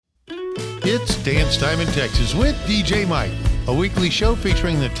It's Dance Time in Texas with DJ Mike, a weekly show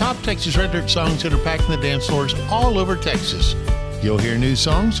featuring the top Texas Red Dirt songs that are packed in the dance floors all over Texas. You'll hear new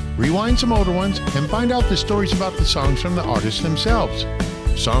songs, rewind some older ones, and find out the stories about the songs from the artists themselves.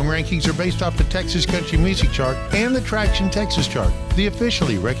 Song rankings are based off the Texas Country Music Chart and the Traction Texas Chart, the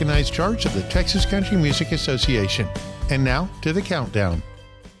officially recognized charts of the Texas Country Music Association. And now to the countdown.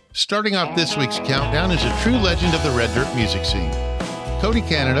 Starting off this week's countdown is a true legend of the Red Dirt music scene. Cody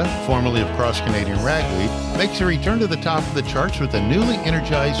Canada, formerly of Cross Canadian Ragweed, makes a return to the top of the charts with a newly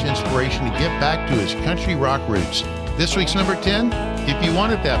energized inspiration to get back to his country rock roots. This week's number 10, If You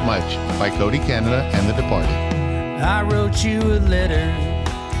Want It That Much, by Cody Canada and The Departed. I wrote you a letter,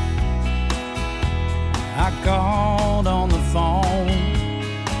 I called on the phone,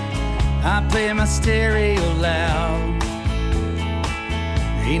 I played my stereo loud,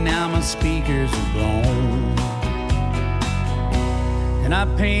 hey now my speakers are blown. And I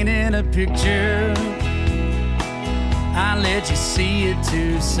painted a picture, I let you see it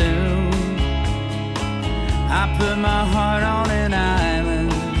too soon. I put my heart on an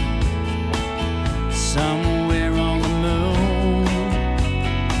island, somewhere on the moon,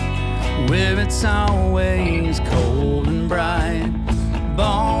 where it's always cold and bright,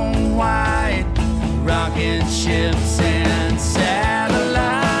 bone white, rocket ships and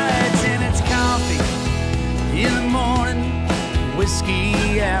satellites. And it's coffee in the morning, whiskey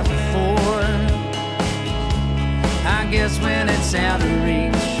after 4. I guess when it's out of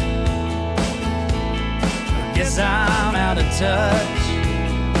reach, I guess I'm out of touch,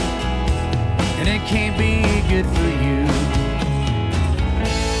 and it can't be good for you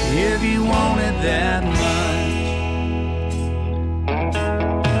if you want it that much.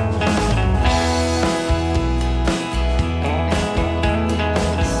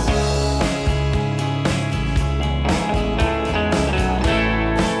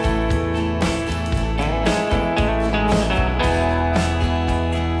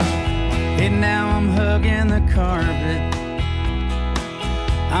 Carpet,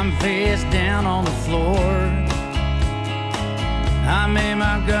 I'm face down on the floor, I made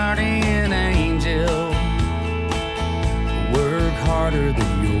my guardian angel work harder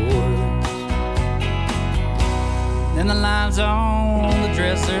than yours. And the lines on the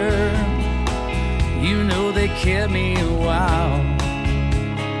dresser, you know they kept me a while,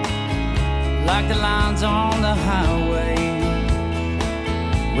 like the lines on the highway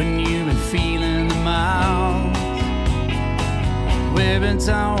when you've been feeling the miles, where it's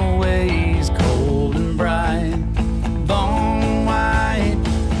always cold and bright, bone white,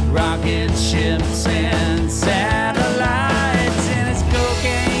 rocket ships and satellites. And it's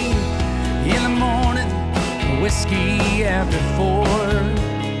cocaine in the morning, whiskey after 4.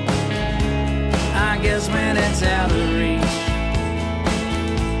 I guess when it's out of reach,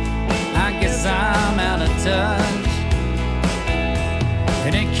 I guess I'm out of touch,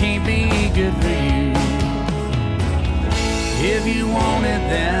 and it can't be good for you if you want it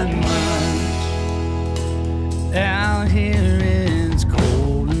that much. Out here it's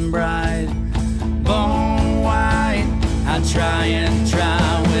cold and bright, bone white, I try and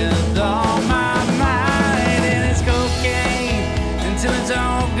try with all my might. And it's cocaine until it's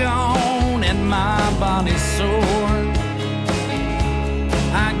all gone and my body's sore.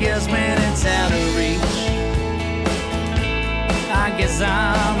 I guess when it's out of reach, I guess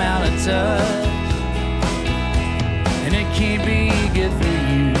I'm out of touch, and it can't be good for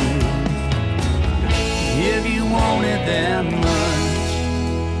you if you want it that much.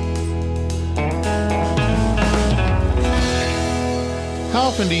 How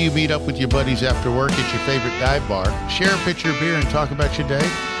often do you meet up with your buddies after work at your favorite dive bar, share a pitcher of beer, and talk about your day?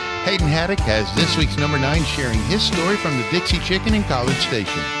 Hayden Haddock has this week's number 9, sharing his story from the Dixie Chicken in College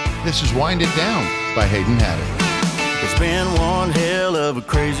Station. This is Wind It Down by Hayden Haddock. It's been one hell of a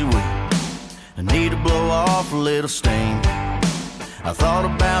crazy week. I need to blow off a little steam. I thought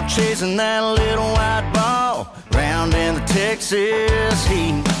about chasing that little white ball round in the Texas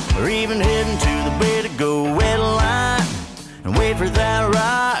heat, or even heading to the bay to go wet a line and wait for that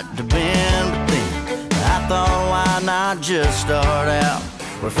rock to bend. But then I thought, why not just start out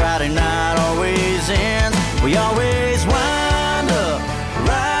where Friday night always ends? We always wind up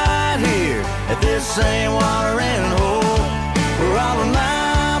right here at this same watering hole, where all of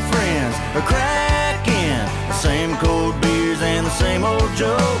my friends are cracking the same cold beers and the same old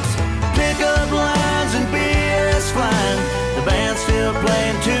jokes. Pick up lines and beer is flying, the band's still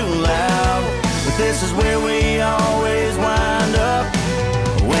playing too loud, but this is where we always wind up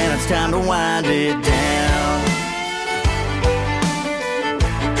when it's time to wind it down.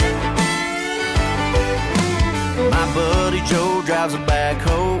 My buddy Joe drives a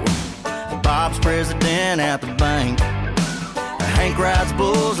backhoe, Bob's president at the bank. Hank rides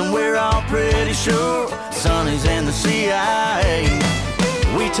bulls and we're all pretty sure Sonny's in the CIA.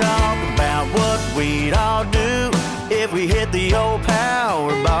 We talk about what we'd all do if we hit the old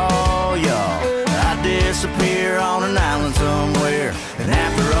Powerball, y'all. I'd disappear on an island somewhere, and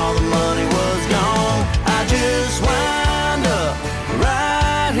after all the money was gone, I just wind up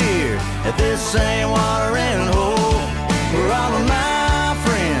right here at this same watering hole, where all of my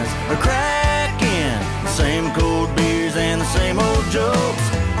friends are cracking the same cold beers and the same old jokes.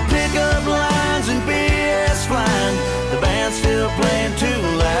 Pick up lines and BS flying, the band's still playing too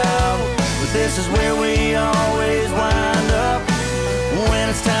loud, but this is where we always wind up when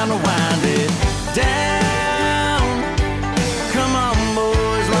it's time to wind it down. Come on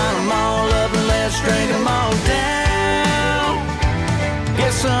boys, line them all up and let's drink them all down.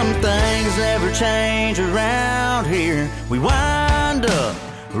 Guess some things never change around here. We wind up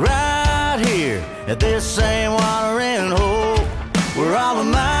right here at this same watering hole, where all of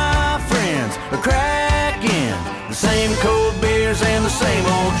my friends are cracking the same cold beers and the same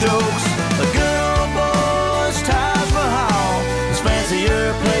old jokes. A good old boys Taj Mahal, there's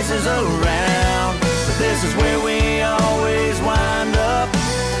fancier places around, but this is where we always wind up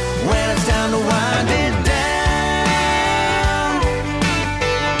when it's time to wind it down.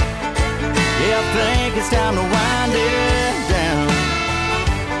 Yeah, I think it's time to wind it down.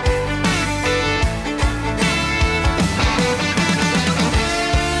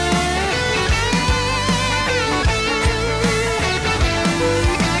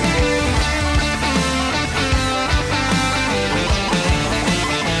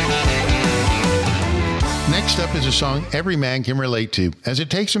 Next up is a song every man can relate to, as it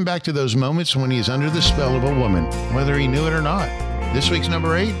takes him back to those moments when he is under the spell of a woman, whether he knew it or not. This week's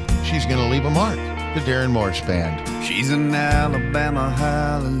number 8, She's Gonna Leave a Mark, the Darren Morris Band. She's an Alabama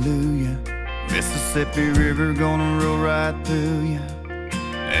hallelujah, Mississippi River gonna roll right through ya,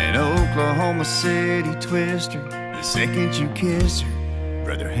 an Oklahoma City twister, the second you kiss her,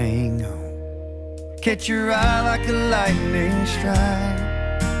 brother, hang on. Catch your eye like a lightning strike,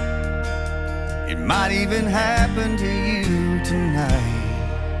 it might even happen to you tonight.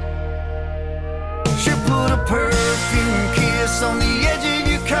 She'll put a perfume kiss on the edge of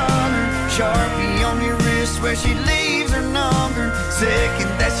your collar, Sharpie on your wrist where she leaves her number. Second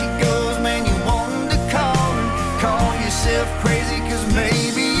that she goes, man, you want to call her. Call yourself crazy cause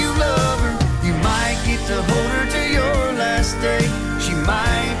maybe you love her. You might get to hold her to your last day. She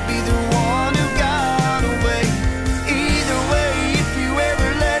might be the one who got away. Either way, if you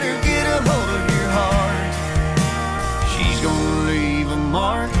ever let her get a hold of your heart, she's gonna leave a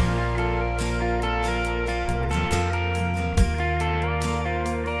mark.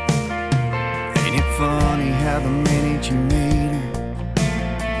 Ain't it funny how the minute you meet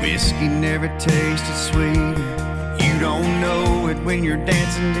her, whiskey never tasted sweeter. You don't know it when you're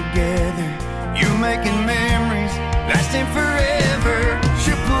dancing together. You're making memories lasting forever.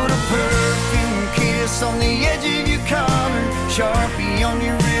 She'll put a perfume kiss on the edge of your collar, Sharpie on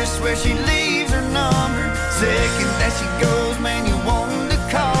your wrist where she leaves her number. Second that she goes, man, you want to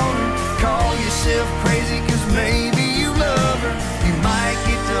call her. Call yourself crazy cause maybe you love her. You might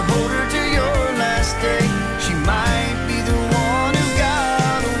get to hold her to your last day. She might be the one who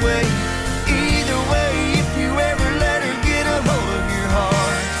got away. Either way, if you ever let her get a hold of your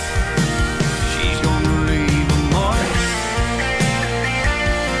heart, she's gonna leave a mark.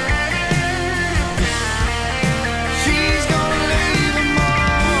 She's gonna leave a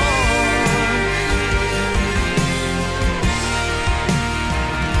mark.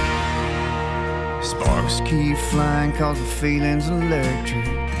 Sparks keep flying cause the feeling's electric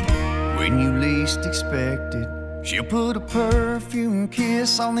when you least expect it. She'll put a perfume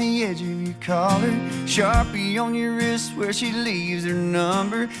kiss on the edge of your collar, Sharpie on your wrist where she leaves her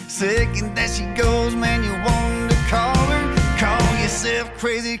number. Second that she goes, man, you want to call her. Call yourself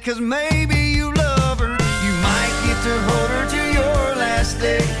crazy cause maybe you love her. You might get to hold her to your last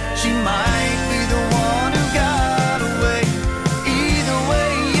day. She might be the one who got away. Either way,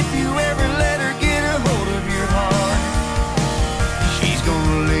 if you ever let her get a hold of your heart, she's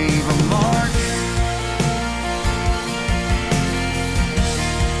gonna leave a mark.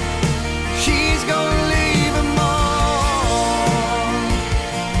 She's gonna leave a mark.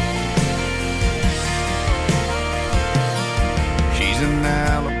 She's an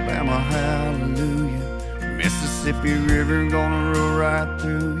Alabama hallelujah, Mississippi River gonna roll right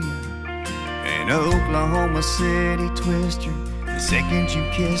through you, an Oklahoma City twister, the second you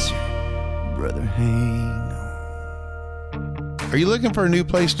kiss her, brother, hang on. Are you looking for a new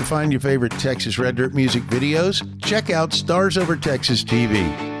place to find your favorite Texas Red Dirt music videos? Check out Stars Over Texas TV.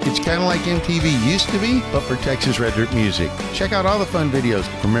 It's kind of like MTV used to be, but for Texas Red Dirt music. Check out all the fun videos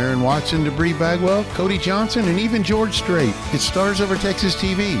from Aaron Watson to Bree Bagwell, Cody Johnson, and even George Strait. It's Stars Over Texas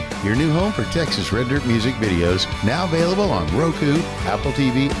TV, your new home for Texas Red Dirt music videos, now available on Roku, Apple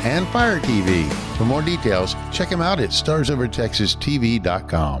TV, and Fire TV. For more details, check them out at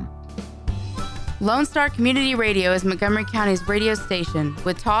starsovertexastv.com. Lone Star Community Radio is Montgomery County's radio station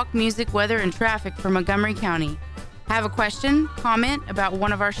with talk, music, weather, and traffic for Montgomery County. Have a question, comment about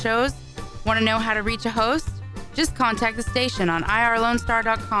one of our shows? Want to know how to reach a host? Just contact the station on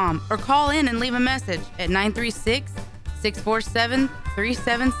irlonestar.com or call in and leave a message at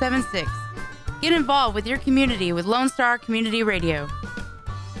 936-647-3776. Get involved with your community with Lone Star Community Radio.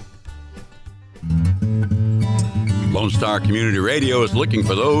 Lone Star Community Radio is looking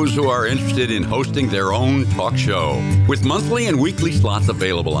for those who are interested in hosting their own talk show. With monthly and weekly slots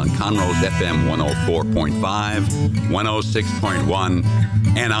available on Conroe's FM 104.5, 106.1,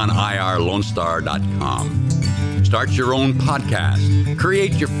 and on irlonestar.com. Start your own podcast,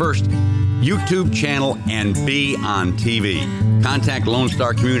 create your first YouTube channel, and be on TV. Contact Lone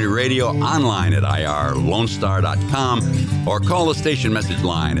Star Community Radio online at irlonestar.com or call the station message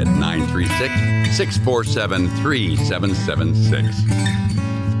line at 936-647-3776.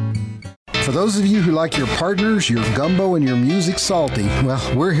 For those of you who like your partners, your gumbo, and your music salty, well,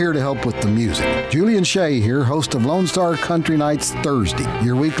 we're here to help with the music. Julian Shea here, host of Lone Star Country Nights Thursday,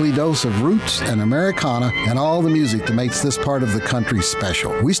 your weekly dose of roots and Americana and all the music that makes this part of the country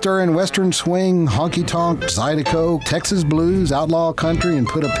special. We stir in Western swing, honky-tonk, Zydeco, Texas blues, outlaw country, and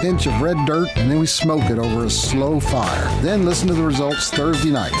put a pinch of red dirt, and then we smoke it over a slow fire. Then listen to the results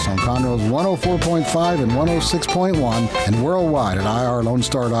Thursday nights on Conroe's 104.5 and 106.1 and worldwide at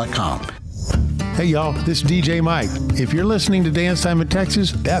irlonestar.com. Hey y'all, this is DJ Mike. If you're listening to Dance Time in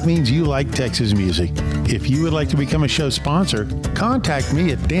Texas, that means you like Texas music. If you would like to become a show sponsor, contact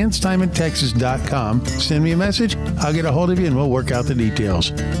me at dancetimintexas.com. Send me a message, I'll get a hold of you and we'll work out the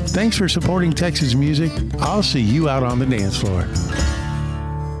details. Thanks for supporting Texas music. I'll see you out on the dance floor.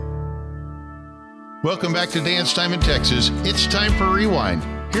 Welcome back to Dance Time in Texas. It's time for Rewind.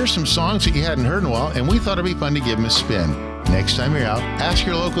 Here's some songs that you hadn't heard in a while, and we thought it'd be fun to give them a spin. Next time you're out, ask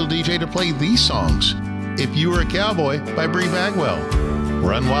your local DJ to play these songs. If You Were a Cowboy by Bree Bagwell.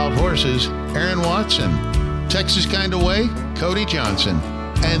 Run Wild Horses, Aaron Watson. Texas Kind of Way, Cody Johnson.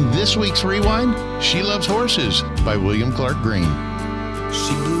 And this week's Rewind, She Loves Horses by William Clark Green.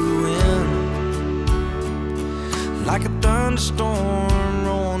 She blew in like a thunderstorm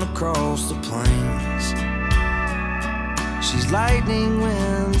rolling across the plains. She's lightning,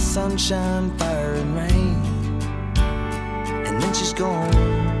 wind, sunshine, fire, and rain. And then she's gone,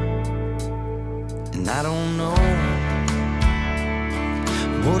 and I don't know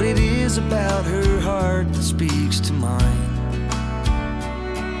what it is about her heart that speaks to mine.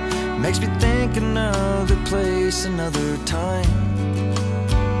 Makes me think another place, another time,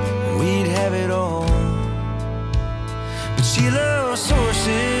 we'd have it all. But she loves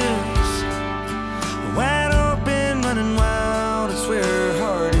horses, wide open, running wild, it's where her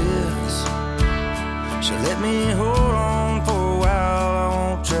heart is. She'll let me hold on for a while, I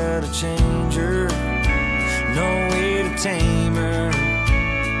won't try to change her, no way to tame her,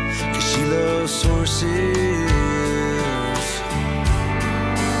 'cause she loves horses.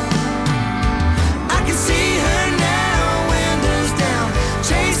 I can see her now, windows down,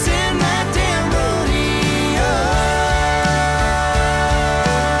 chasing that damn rodeo.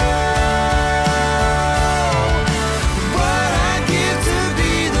 What I'd give to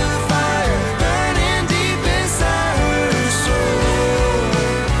be the fire burning deep inside her soul.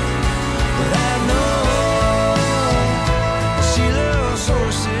 But I know she loves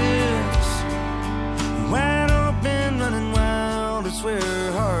horses, wide open, running wild, it's where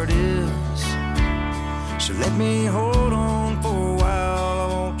her heart is. She'll let me hold on for a while, I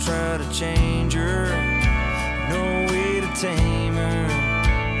won't try to change her, no way to tame her,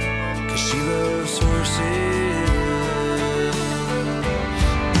 'cause she loves horses.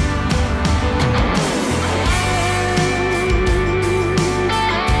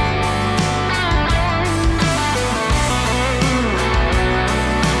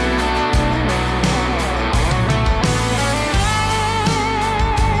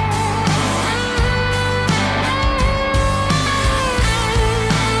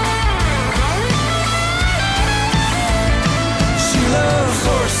 She loves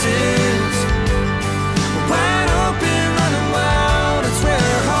horses, wide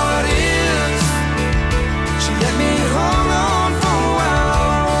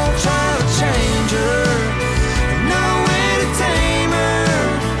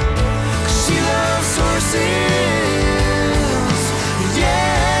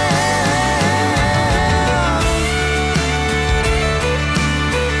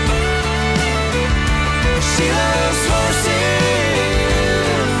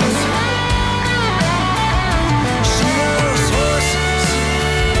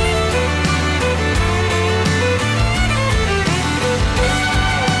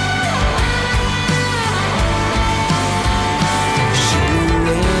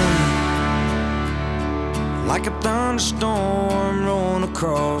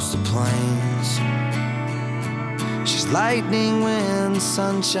across the plains. She's lightning, wind,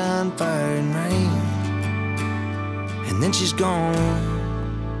 sunshine, fire, and rain. And then she's gone.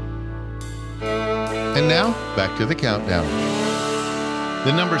 And now, back to the countdown.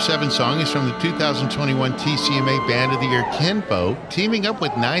 The number 7 song is from the 2021 TCMA Band of the Year Kinfo, teaming up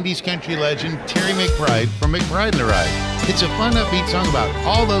with 90s country legend Terry McBride from McBride and the Ride. It's a fun, upbeat song about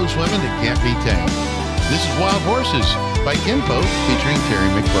all those women that can't be tamed. This is Wild Horses by Kinfo featuring Terry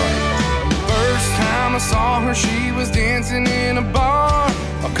McBride. First time I saw her, she was dancing in a bar.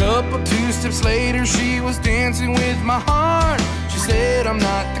 A couple 2 steps later, she was dancing with my heart. She said, I'm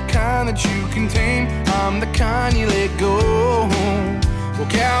not the kind that you can tame, I'm the kind you let go. Well,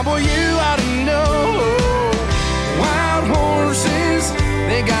 cowboy, you ought to know, wild horses,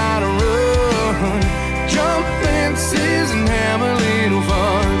 they gotta run, jump fences and have a little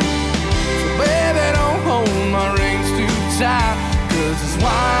fun. So baby, don't hold my reins too tight, 'cause it's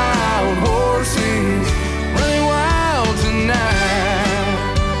wild horses running wild tonight.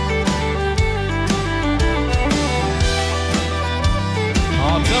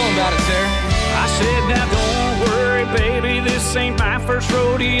 Oh, tell them about it, Sarah. I said, now don't worry, baby, this ain't my first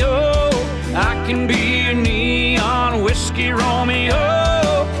rodeo. I can be your neon whiskey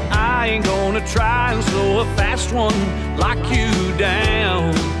Romeo. I ain't gonna try and slow a fast one like you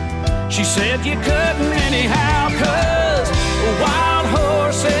down. She said you couldn't anyhow, 'cause wild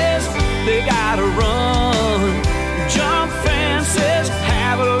horses, they gotta run, jump fences,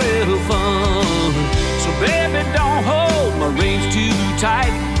 have a little fun. So baby, don't hold my reins too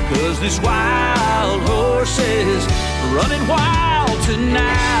tight, 'cause this wild horse is running wild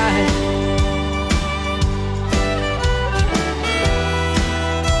tonight.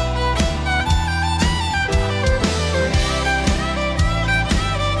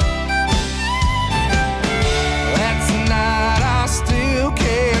 That's a night I still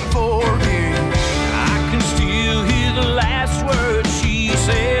can't forget. I can still hear the last word she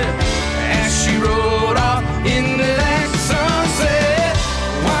said As she rode off into that sunset.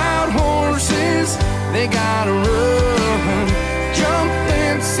 Wild horses, they gotta run, jump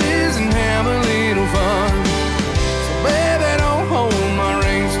fences and have a little fun. So baby, don't hold my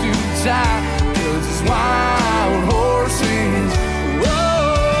reins too tight, 'cause it's wild horses.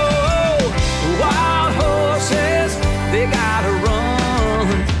 Whoa, wild horses, they gotta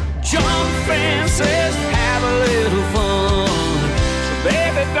run, jump fences, have a little fun. So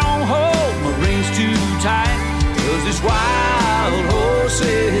baby, don't hold my reins too tight, 'cause this wild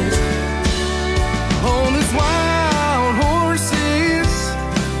horses, Oh, this wild horses,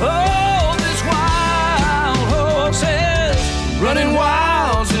 oh, this wild horses, running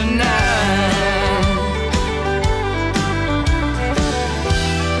wild tonight.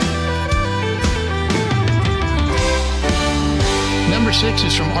 Number 6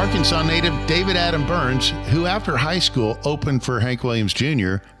 is from Arkansas native David Adam Burns, who after high school opened for Hank Williams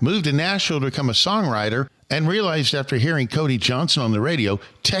Jr., moved to Nashville to become a songwriter, and realized after hearing Cody Johnson on the radio,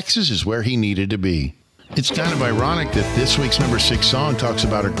 Texas is where he needed to be. It's kind of ironic that this week's number 6 song talks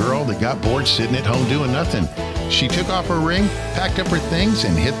about a girl that got bored sitting at home doing nothing. She took off her ring, packed up her things,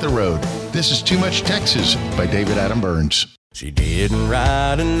 and hit the road. This is Too Much Texas by David Adam Burns. She didn't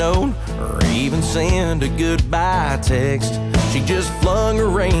write a note or even send a goodbye text. She just flung her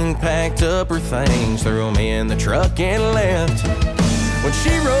ring, packed up her things, threw them in the truck and left. When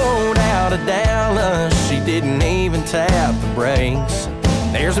she rode out of Dallas, she didn't even tap the brakes.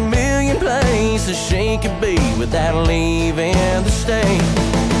 There's a million places she could be without leaving the state.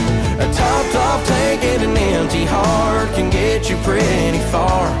 A topped off tank and an empty heart can get you pretty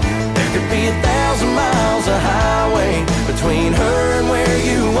far. There could be 1,000 miles of highway between her and where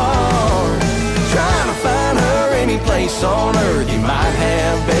you are. Trying to find her any place on earth, you might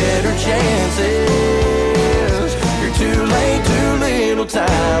have better chances. You're too late, too little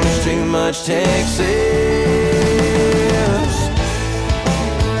time, there's too much Texas.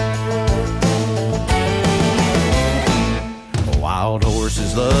 Wild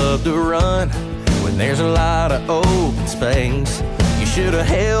horses love to run when there's a lot of open space. You should have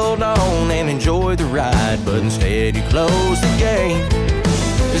held on and enjoyed the ride, but instead you closed the gate.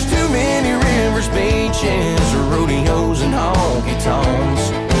 There's too many rivers, beaches, rodeos and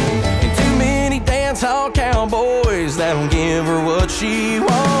honky-tonks, and too many dance hall cowboys that'll give her what she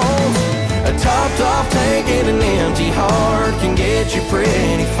wants. A topped off tank and an empty heart can get you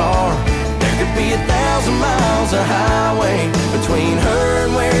pretty far. There could be 1,000 miles of highway between her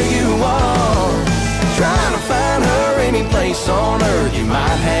and where you are. Trying to find her any place on earth, you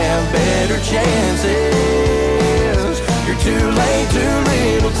might have better chances. You're too late, too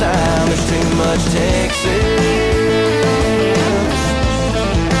little time, there's too much Texas.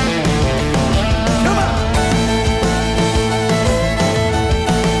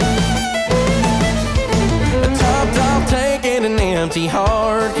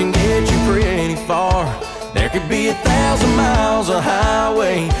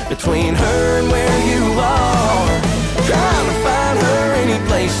 mystery between her and where you are. Trying to find her any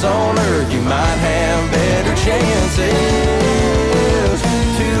place on earth, you might have better chances.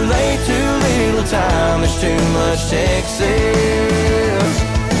 Too late, too little time, there's too much Texas.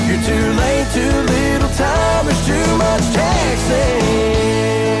 You're too late, too little time, there's too much Texas.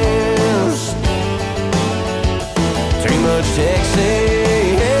 Too much Texas.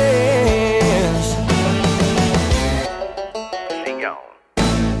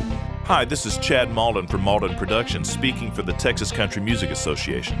 Hi, this is Chad Malden from Malden Productions speaking for the Texas Country Music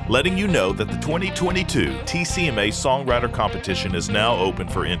Association, letting you know that the 2022 TCMA Songwriter Competition is now open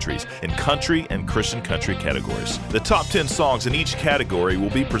for entries in country and Christian country categories. The top 10 songs in each category will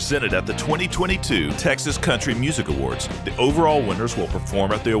be presented at the 2022 Texas Country Music Awards. The overall winners will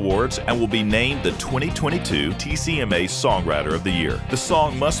perform at the awards and will be named the 2022 TCMA Songwriter of the Year. The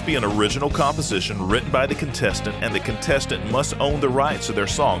song must be an original composition written by the contestant, and the contestant must own the rights to their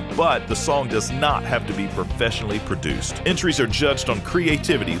song, but the song does not have to be professionally produced. Entries are judged on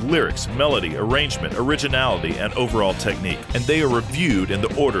creativity, lyrics, melody, arrangement, originality, and overall technique, and they are reviewed in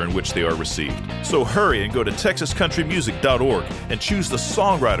the order in which they are received. So hurry and go to texascountrymusic.org and choose the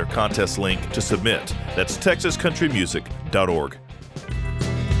Songwriter Contest link to submit. That's texascountrymusic.org.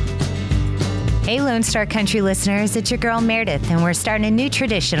 Hey Lone Star Country listeners, it's your girl Meredith, and we're starting a new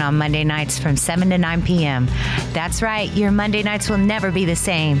tradition on Monday nights from 7 to 9 p.m. That's right, your Monday nights will never be the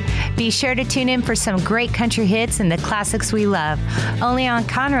same. Be sure to tune in for some great country hits and the classics we love, only on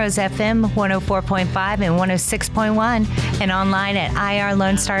Conroe's FM 104.5 and 106.1, and online at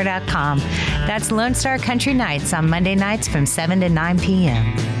irlonestar.com. That's Lone Star Country Nights on Monday nights from 7 to 9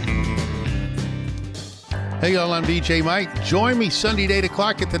 p.m. Hey y'all, I'm DJ Mike. Join me Sunday at 8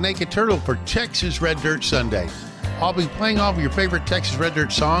 o'clock at the Naked Turtle for Texas Red Dirt Sunday. I'll be playing all of your favorite Texas Red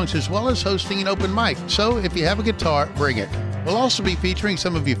Dirt songs as well as hosting an open mic. So if you have a guitar, bring it. We'll also be featuring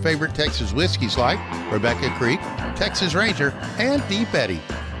some of your favorite Texas whiskeys like Rebecca Creek, Texas Ranger, and Deep Eddy.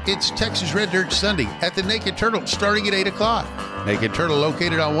 It's Texas Red Dirt Sunday at the Naked Turtle starting at 8 o'clock. Naked Turtle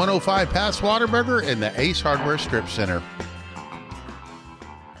located on 105 past Whataburger in the Ace Hardware Strip Center.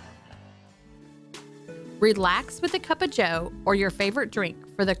 Relax with a cup of joe or your favorite drink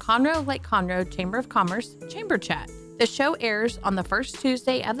for the Conroe Lake Conroe Chamber of Commerce Chamber Chat. The show airs on the first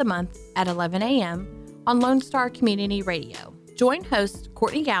Tuesday of the month at 11 a.m. on Lone Star Community Radio. Join hosts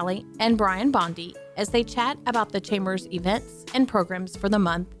Courtney Galley and Brian Bondi as they chat about the Chamber's events and programs for the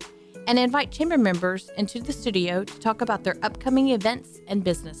month and invite Chamber members into the studio to talk about their upcoming events and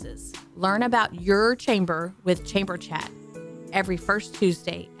businesses. Learn about your Chamber with Chamber Chat every first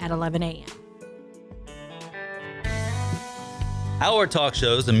Tuesday at 11 a.m. Our talk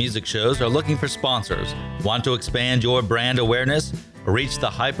shows and music shows are looking for sponsors. Want to expand your brand awareness or reach the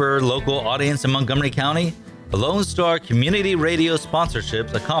hyper-local audience in Montgomery County? The Lone Star Community Radio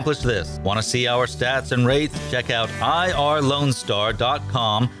sponsorships accomplish this. Want to see our stats and rates? Check out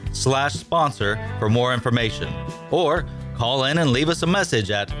irlonestar.com/sponsor for more information. Or call in and leave us a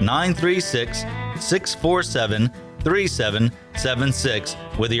message at 936-647-3776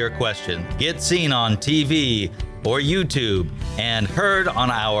 with your question. Get seen on TV or YouTube and heard on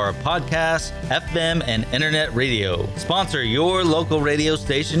our podcast, FM, and internet radio. Sponsor your local radio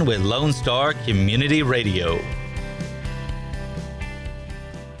station with Lone Star Community Radio.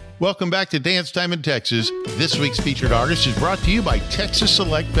 Welcome back to Dance Time in Texas. This week's featured artist is brought to you by Texas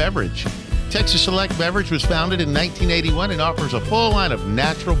Select Beverage. Texas Select Beverage was founded in 1981 and offers a full line of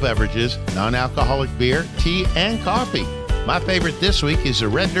natural beverages, non-alcoholic beer, tea, and coffee. My favorite this week is the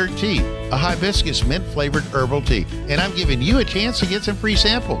Red Dirt Tea, a hibiscus mint-flavored herbal tea, and I'm giving you a chance to get some free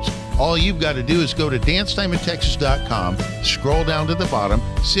samples. All you've got to do is go to dancetimeinTexas.com, scroll down to the bottom,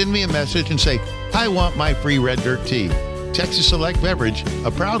 send me a message and say, I want my free Red Dirt Tea. Texas Select Beverage,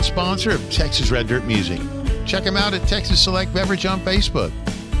 a proud sponsor of Texas Red Dirt Music. Check them out at Texas Select Beverage on Facebook.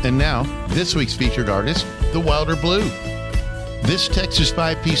 And now, this week's featured artist, the Wilder Blue. This Texas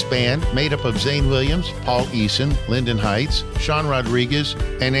five-piece band, made up of Zane Williams, Paul Eason, Lyndon Heights, Sean Rodriguez,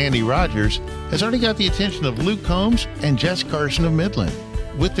 and Andy Rogers, has already got the attention of Luke Combs and Jess Carson of Midland.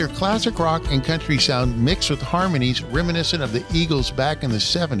 With their classic rock and country sound mixed with harmonies reminiscent of the Eagles back in the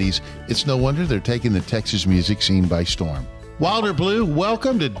 70s, it's no wonder they're taking the Texas music scene by storm. Wilder Blue,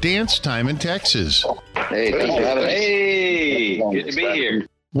 welcome to Dance Time in Texas. Hey, thanks for having me. Hey, good to be here.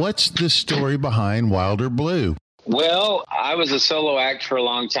 What's the story behind Wilder Blue? Well, I was a solo act for a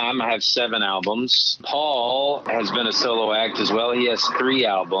long time. I have 7 albums. Paul has been a solo act as well. He has 3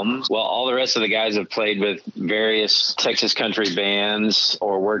 albums. Well, all the rest of the guys have played with various Texas country bands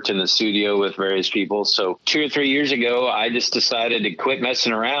or worked in the studio with various people. So 2 or 3 years ago, I just decided to quit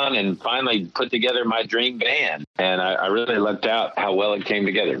messing around and finally put together my dream band. And I really lucked out how well it came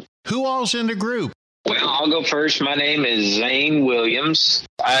together. Who all's in the group? Well, I'll go first. My name is Zane Williams.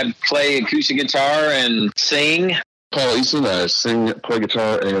 I play acoustic guitar and sing. Paul Eason, I sing, play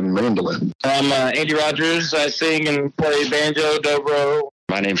guitar, and mandolin. I'm Andy Rogers. I sing and play banjo, dobro.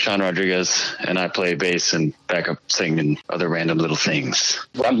 My name's Sean Rodriguez, and I play bass and backup sing and other random little things.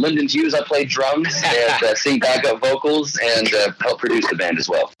 I'm Lyndon Hughes. I play drums and sing backup vocals and help produce the band as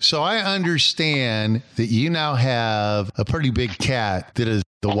well. So I understand that you now have a pretty big cat that is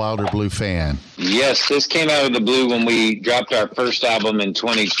the Wilder Blue fan. Yes, this came out of the blue when we dropped our first album in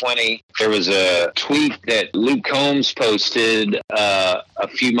 2020. There was a tweet that Luke Combs posted a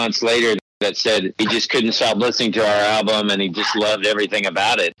few months later that said he just couldn't stop listening to our album and he just loved everything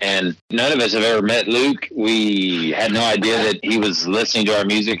about it. And none of us have ever met Luke. We had no idea that he was listening to our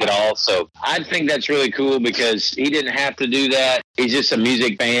music at all. So I think that's really cool because he didn't have to do that. He's just a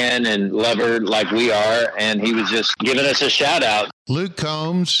music fan and lover like we are. And he was just giving us a shout out. Luke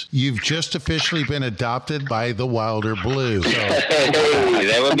Combs, you've just officially been adopted by the Wilder Blue. So. Hey,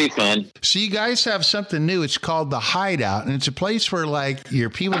 that would be fun. So you guys have something new. It's called The Hideout, and it's a place where, like, your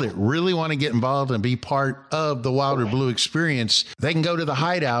people that really want to get involved and be part of the Wilder Blue experience, they can go to The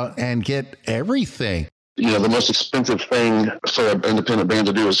Hideout and get everything. You know, the most expensive thing for an independent band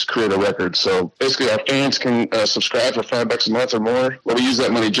to do is create a record. So basically our fans can subscribe for $5 a month or more. Well, we use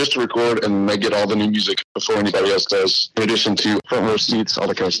that money just to record, and they get all the new music before anybody else does, in addition to front row seats, all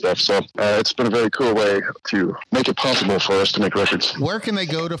that kind of stuff. So it's been a very cool way to make it possible for us to make records. Where can they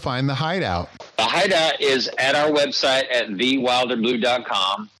go to find The Hideout? The Hideout is at our website at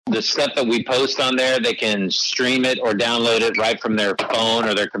thewilderblue.com. The stuff that we post on there, they can stream it or download it right from their phone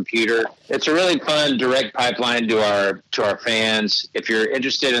or their computer. It's a really fun direct pipeline to our fans. If you're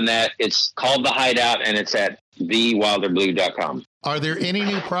interested in that, it's called The Hideout and it's at thewilderblue.com. Are there any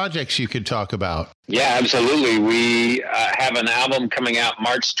new projects you could talk about? Yeah, absolutely. We have an album coming out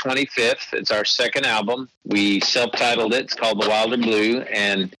March 25th. It's our second album. We self-titled it. It's called The Wilder Blue.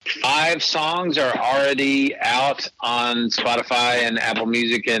 And 5 songs are already out on Spotify and Apple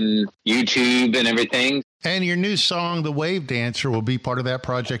Music and YouTube and everything. And your new song, The Wave Dancer, will be part of that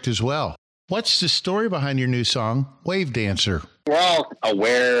project as well. What's the story behind your new song, Wave Dancer? We're all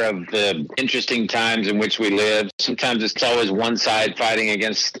aware of the interesting times in which we live. Sometimes it's always one side fighting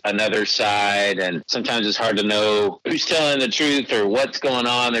against another side, and sometimes it's hard to know who's telling the truth or what's going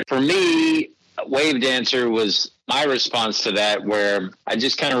on. And for me, Wave Dancer was my response to that, where I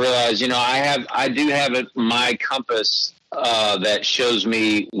just kind of realized, you know, I do have my compass that shows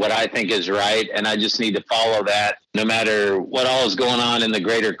me what I think is right, and I just need to follow that. No matter what all is going on in the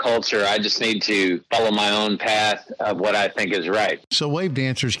greater culture, I just need to follow my own path of what I think is right. So Wave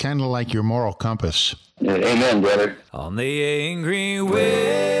Dancer is kind of like your moral compass. Yeah, amen, brother. On the angry waves,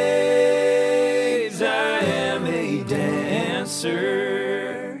 I am a dancer,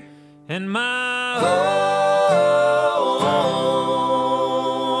 and my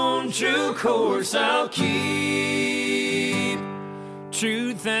own true course I'll keep.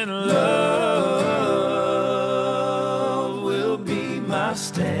 Truth and love will be my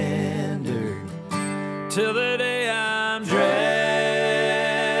standard till the day I'm dragged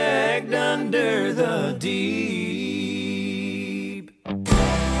under the deep.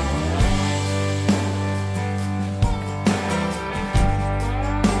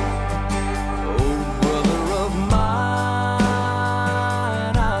 Oh, brother of mine,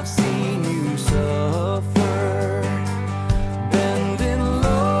 I've seen you suffer, bending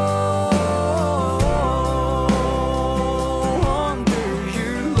low under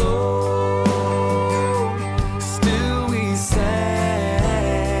your load. Still we sang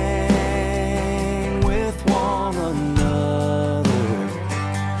with one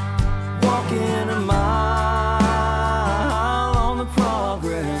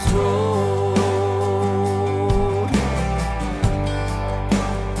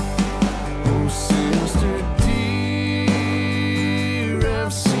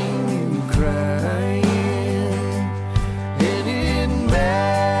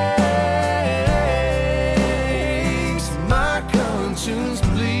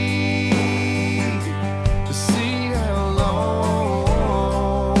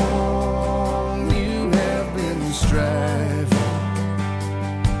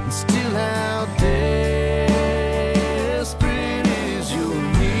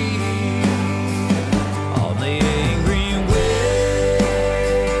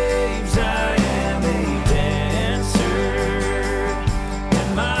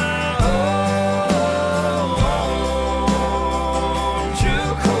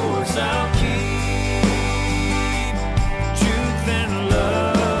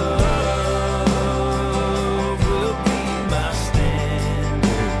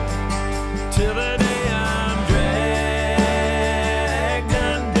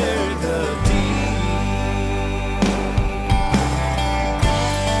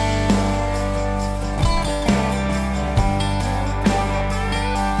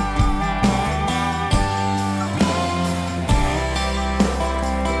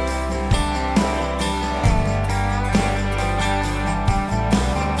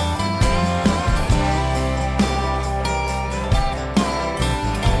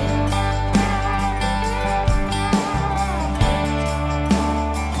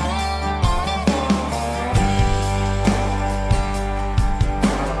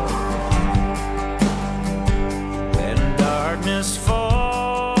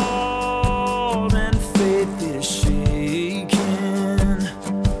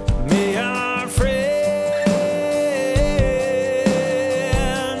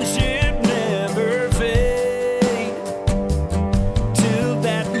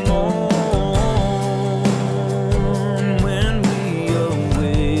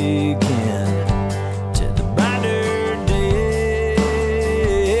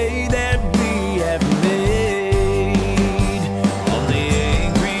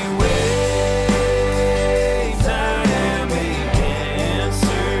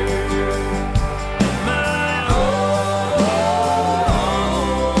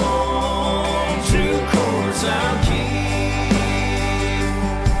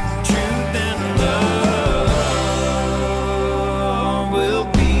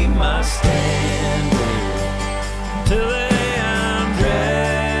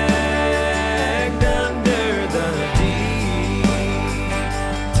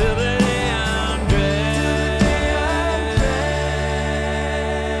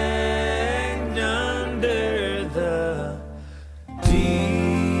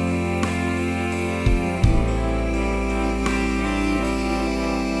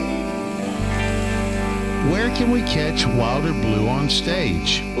where can we catch Wilder Blue on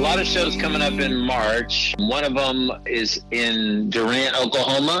stage? A lot of shows coming up in March. One of them is in Durant,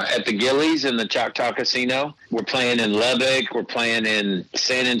 Oklahoma at the Gillies in the Choctaw Casino. We're playing in Lubbock. We're playing in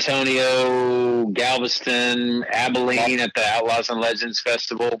San Antonio, Galveston, Abilene at the Outlaws and Legends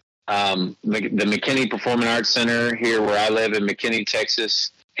Festival. The McKinney Performing Arts Center here where I live in McKinney,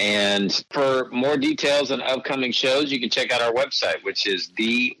 Texas. And for more details on upcoming shows, you can check out our website, which is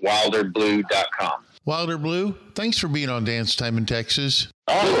thewilderblue.com. Wilder Blue, thanks for being on Dance Time in Texas.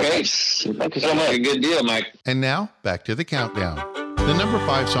 Oh, great. Thank you so much. A good deal, Mike. And now, back to the countdown. The number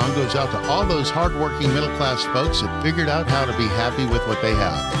 5 song goes out to all those hardworking middle-class folks that figured out how to be happy with what they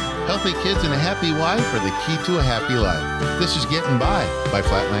have. Healthy kids and a happy wife are the key to a happy life. This is Getting By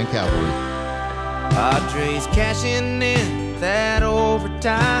Flatland Cavalry. Padres cashing in that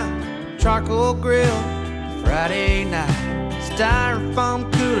overtime. Charcoal grill Friday night.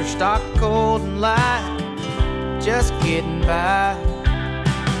 Styrofoam cooler stock cold and light. Just getting by.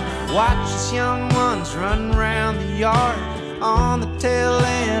 Watch us young ones run around the yard on the tail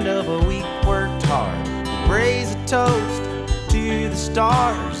end of a week worked hard. Raise a toast to the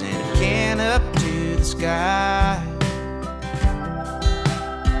stars and a can up to the sky.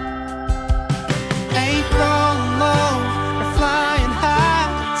 Ain't falling low or flying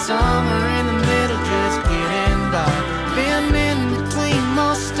high. Summer in the middle, just getting by. Been in between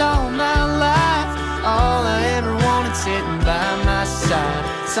most all my life. All I ever wanted sitting by my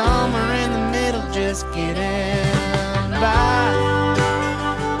side. Summer in the middle, just getting by.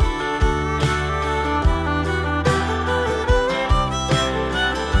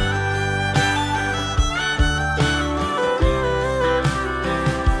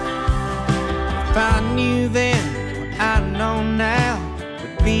 If I knew then what I know now,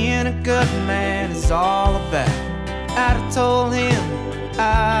 what being a good man is all about, I'd have told him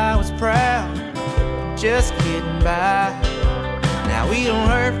I was proud, just getting by. Now we don't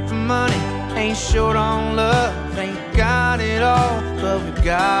hurt for money, ain't short on love, ain't got it all, but we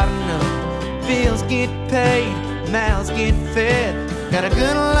got enough. Bills get paid, mouths get fed, got a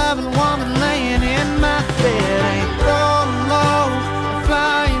good loving woman laying in my bed. Ain't rolling low or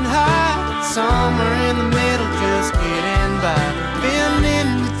flying high. Somewhere in the middle, just getting by. Been in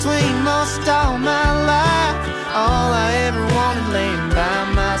between most all my life. All I ever wanted laying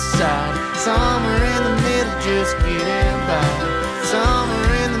by my side. Somewhere in the middle, just getting by.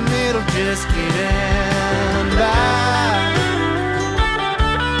 Somewhere in the middle, just getting by.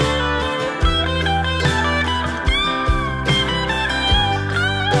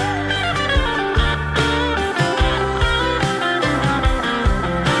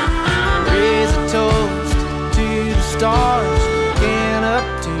 Stars looking up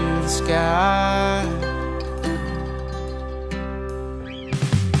to the sky.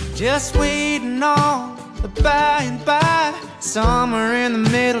 Just waiting on the by and by. Somewhere in the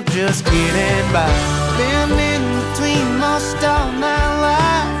middle, just getting by. Been in between most all my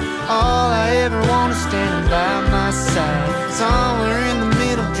life. All I ever want is standing by my side. Somewhere in the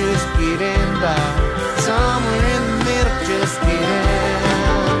middle, just getting by. Somewhere in the middle, just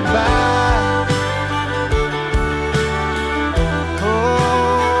getting by.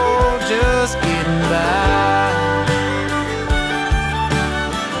 Just getting by.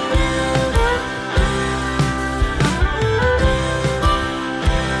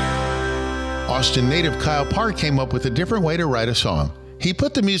 Austin native Kyle Park came up with a different way to write a song. He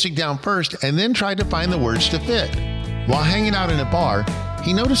put the music down first and then tried to find the words to fit. While hanging out in a bar,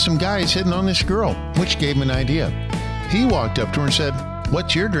 he noticed some guys hitting on this girl, which gave him an idea. He walked up to her and said,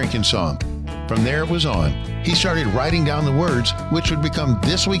 "What's your drinking song?" From there it was on. He started writing down the words, which would become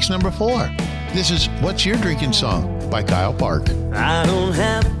this week's number 4. This is What's Your Drinking Song by Kyle Park. I don't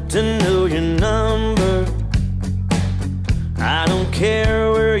have to know your number. I don't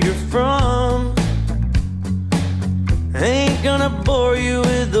care where you're from. Ain't gonna bore you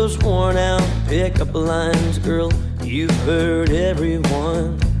with those worn out pickup lines, girl. You've heard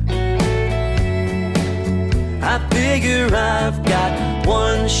everyone. I figure I've got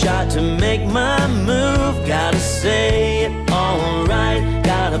one shot to make my move. Gotta say it all right,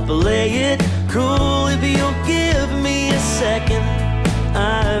 gotta play it cool. If you'll give me a second,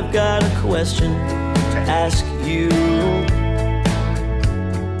 I've got a question to ask you.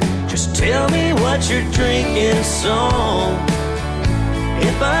 Just tell me what's your drinking song.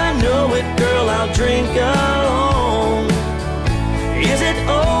 If I know it, girl, I'll drink along. Is it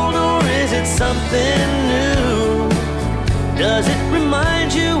old or is it something new? Does it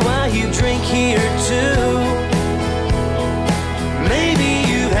remind you why you drink here too? Maybe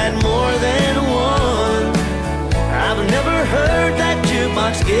you've had more than one. I've never heard that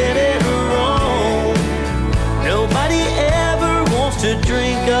jukebox get it wrong.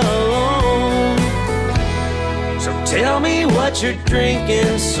 Tell me what you're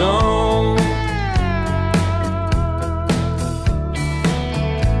drinking, song.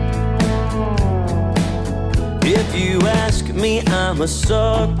 If you ask me, I'm a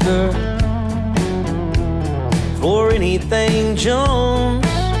sucker for anything Jones.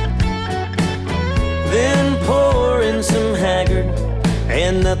 Then pour in some Haggard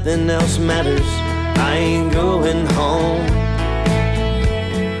and nothing else matters. I ain't going home.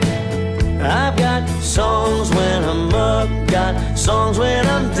 I've got songs when I'm up, got songs when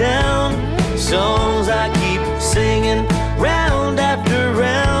I'm down, songs I keep singing round after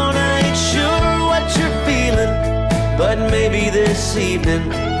round. I ain't sure what you're feeling, but maybe this evening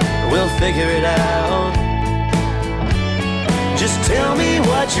we'll figure it out. Just tell me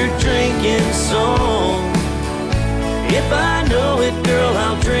what you're drinking, song. If I know it, girl,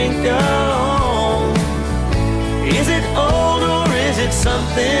 I'll drink along. Is it old or is it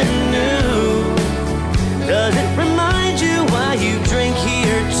something new? Does it remind you why you drink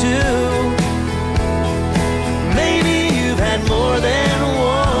here too? Maybe you've had more than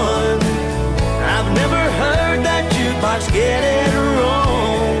one. I've never heard that jukebox get it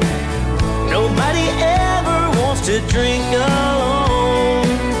wrong. Nobody ever wants to drink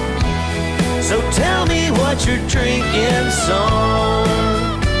alone. So tell me what you're drinking, song.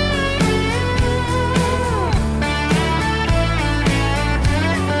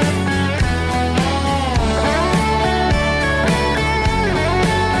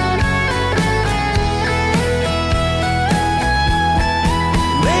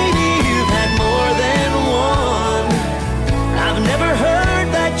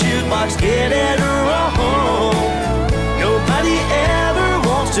 Get it wrong. Nobody ever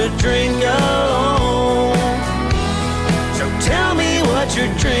wants to drink alone. So tell me what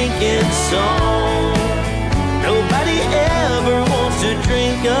you're drinking, song. Nobody ever wants to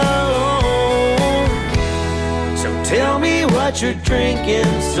drink alone. So tell me what you're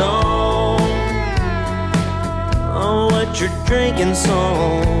drinking, song. Oh, what you're drinking,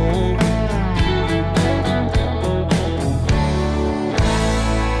 song.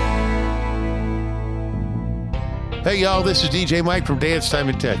 Hey y'all, this is DJ Mike from Dance Time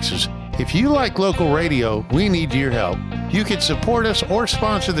in Texas. If you like local radio, we need your help. You can support us or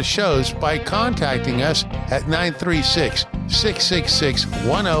sponsor the shows by contacting us at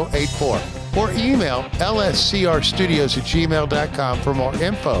 936-666-1084 or email lscrstudios@gmail.com for more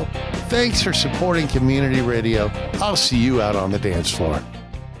info. Thanks for supporting community radio. I'll see you out on the dance floor.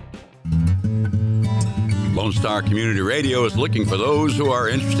 Lone Star Community Radio is looking for those who are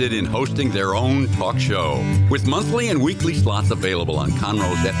interested in hosting their own talk show, with monthly and weekly slots available on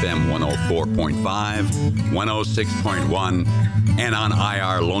Conroe's FM 104.5, 106.1, and on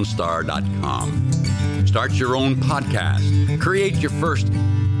irlonestar.com. Start your own podcast, create your first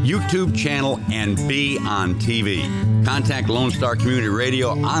YouTube channel, and be on TV. Contact Lone Star Community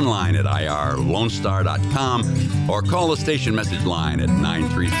Radio online at irlonestar.com or call the station message line at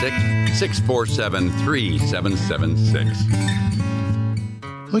 936-647-3776.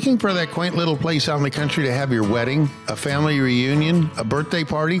 Looking for that quaint little place out in the country to have your wedding, a family reunion, a birthday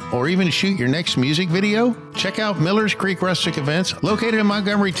party, or even shoot your next music video? Check out Millers Creek Rustic Events, located in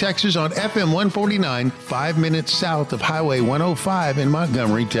Montgomery, Texas on FM 149, 5 minutes south of Highway 105 in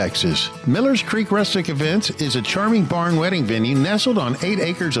Montgomery, Texas. Millers Creek Rustic Events is a charming barn wedding venue nestled on 8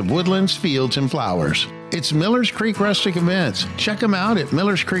 acres of woodlands, fields, and flowers. It's Millers Creek Rustic Events. Check them out at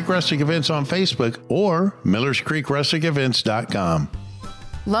Millers Creek Rustic Events on Facebook or MillersCreekRusticEvents.com.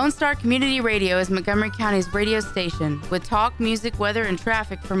 Lone Star Community Radio is Montgomery County's radio station with talk, music, weather, and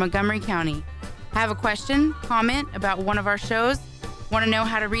traffic for Montgomery County. Have a question, comment about one of our shows? Want to know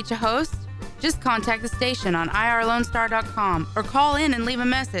how to reach a host? Just contact the station on irlonestar.com or call in and leave a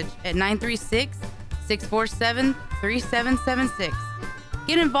message at 936-647-3776.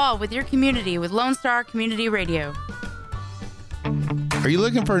 Get involved with your community with Lone Star Community Radio. Are you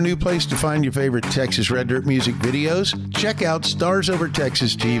looking for a new place to find your favorite Texas Red Dirt music videos? Check out Stars Over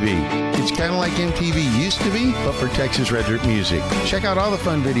Texas TV. It's kind of like MTV used to be, but for Texas Red Dirt music. Check out all the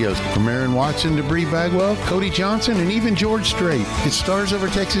fun videos from Aaron Watson to Bree Bagwell, Cody Johnson, and even George Strait. It's Stars Over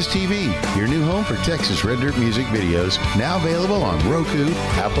Texas TV, your new home for Texas Red Dirt music videos, now available on Roku,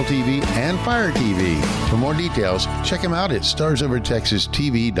 Apple TV, and Fire TV. For more details, check them out at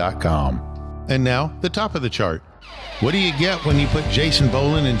starsovertexastv.com. And now, the top of the chart. What do you get when you put Jason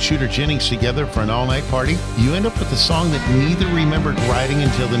Boland and Shooter Jennings together for an all-night party? You end up with a song that neither remembered writing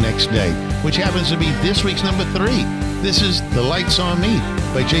until the next day, which happens to be this week's number 3. This is The Lights on Me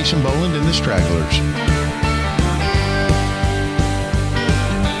by Jason Boland and the Stragglers.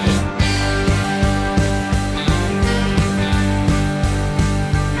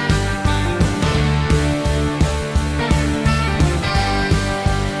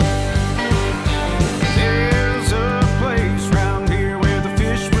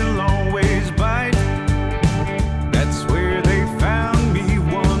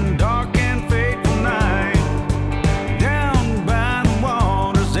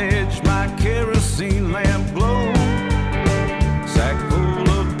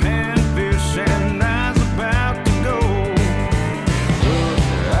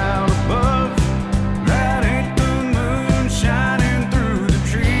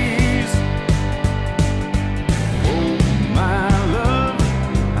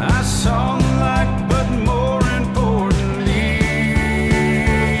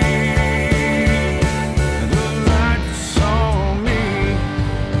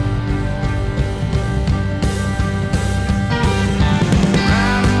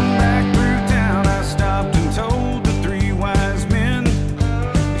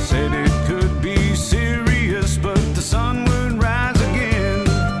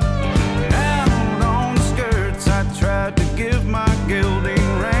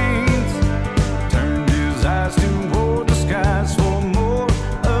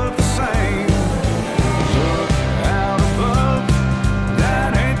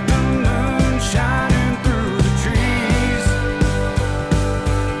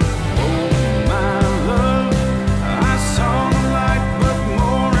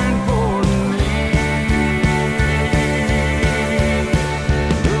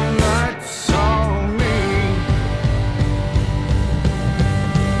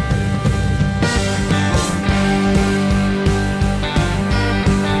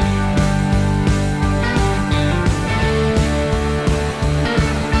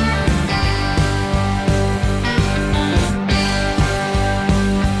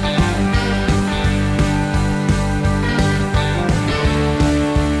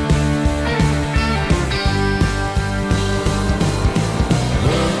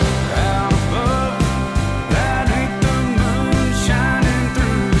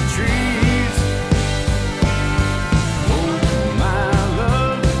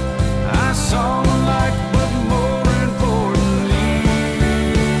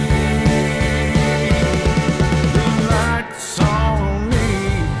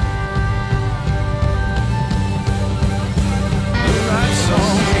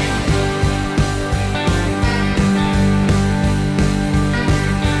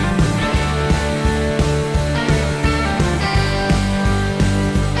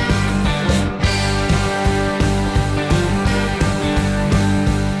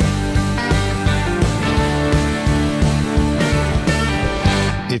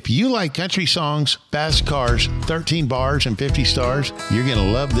 like country songs, fast cars, 13 bars, and 50 stars, you're going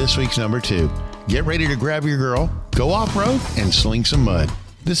to love this week's number 2. Get ready to grab your girl, go off-road, and sling some mud.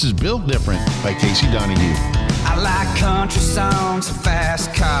 This is Built Different by Casey Donahue. I like country songs and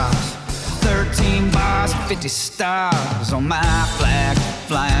fast cars, 13 bars and 50 stars on my flag,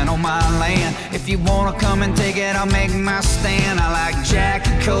 flying on my land. If you wanna come and take it, I'll make my stand. I like Jack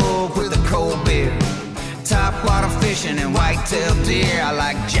and Coke with a cold beer, top water fishing and whitetail deer. I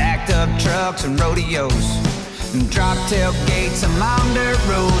like jacked up trucks and rodeos, and drop tailgates and long dirt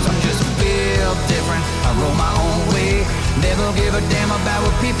roads. I'm just built different, I roll my own way, never give a damn about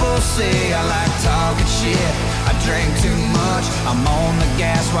what people say. I like talking shit, I drink too much, I'm on the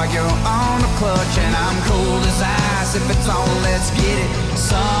gas while you're on the clutch, and I'm cold as ice. If it's on, let's get it.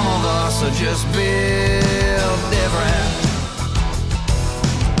 Some of us are just built different.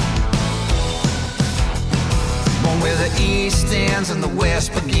 Born where the east ends and the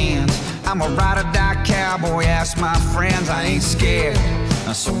west begins, I'm a ride-or-die cowboy, ask my friends. I ain't scared,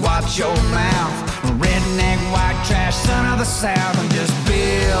 so watch your mouth. Redneck, white trash, son of the South. I'm just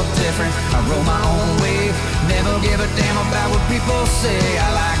built different, I roll my own way, never give a damn about what people say. I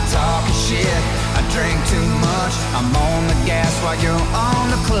like talking shit, I drink too much, I'm on the gas while you're on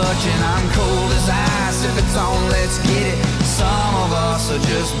the clutch, and I'm cold as ice. If it's on, let's get it. Some of us are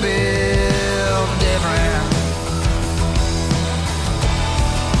just built different.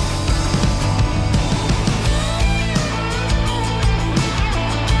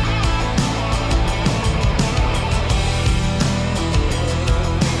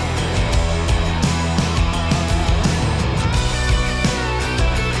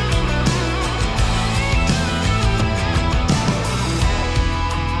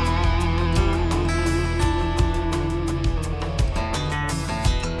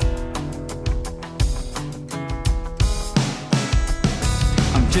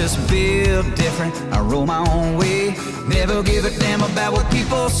 Just built different, I roll my own way, never give a damn about what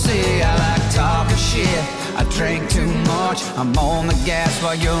people say. I like talking shit, I drink too much, I'm on the gas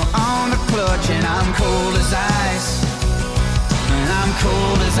while you're on the clutch, and I'm cold as ice, and I'm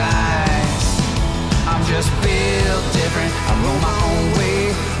cold as ice. I'm just built different, I roll my own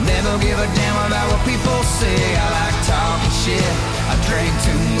way, never give a damn about what people say. I like talking shit, I drink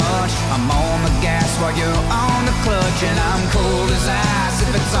too much, I'm on the gas while you're on the clutch, and I'm cold as ice.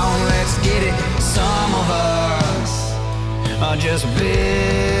 If it's on, let's get it. Some of us are just built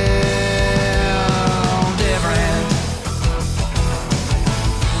different.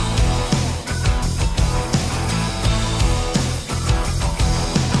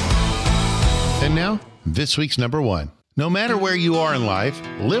 And now, this week's number 1. No matter where you are in life,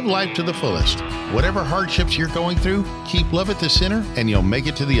 live life to the fullest. Whatever hardships you're going through, keep love at the center and you'll make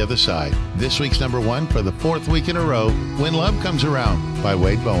it to the other side. This week's number 1 for the 4th week in a row, When Love Comes Around by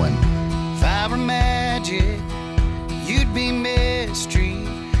Wade Bowen. If I were magic, you'd be mystery.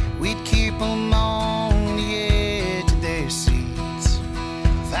 We'd keep them on the edge of their seats.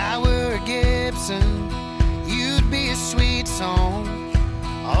 If I were a Gibson, you'd be a sweet song,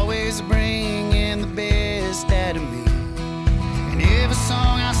 always bringing the best out of me. And every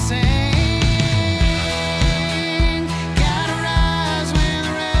song I sing, gotta rise when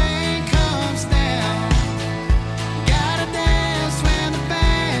the rain comes down, gotta dance when the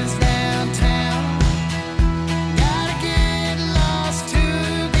band's downtown, gotta get lost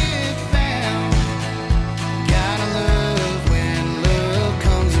to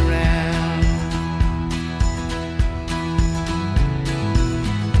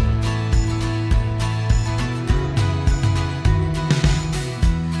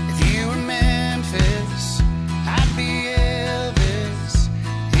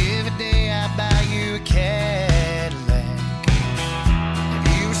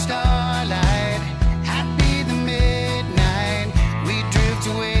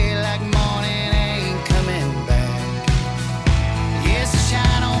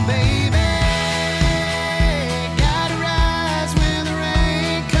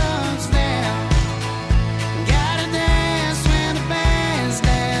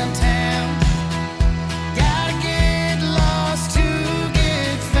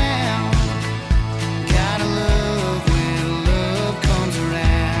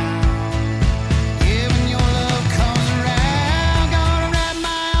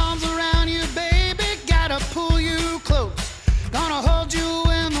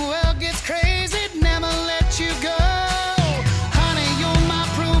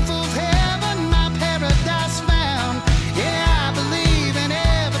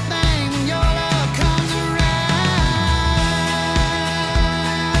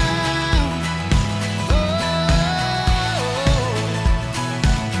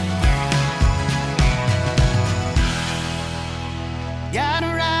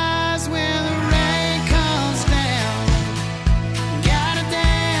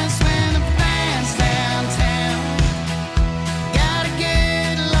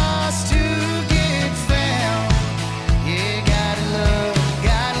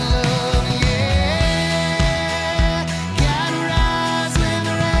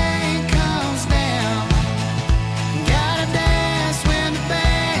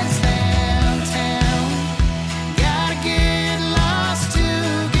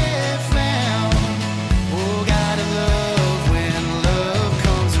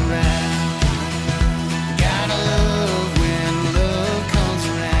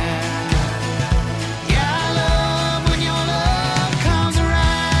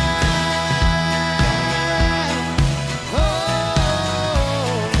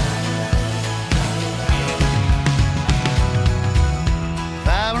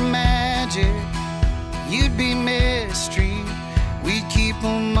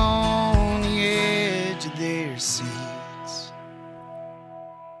seats.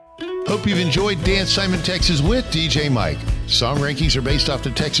 Hope you've enjoyed Dance Time in Texas with DJ Mike. Song rankings are based off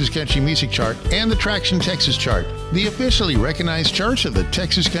the Texas Country Music Chart and the Traction Texas Chart, the officially recognized charts of the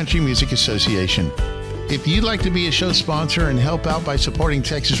Texas Country Music Association. If you'd like to be a show sponsor and help out by supporting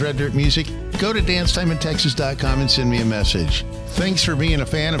Texas Red Dirt Music, go to dancetimintexas.com and send me a message. Thanks for being a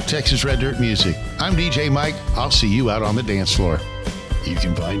fan of Texas Red Dirt Music. I'm DJ Mike. I'll see you out on the dance floor. You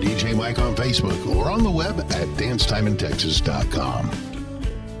can find DJ Mike on Facebook or on the web at dancetimintexas.com.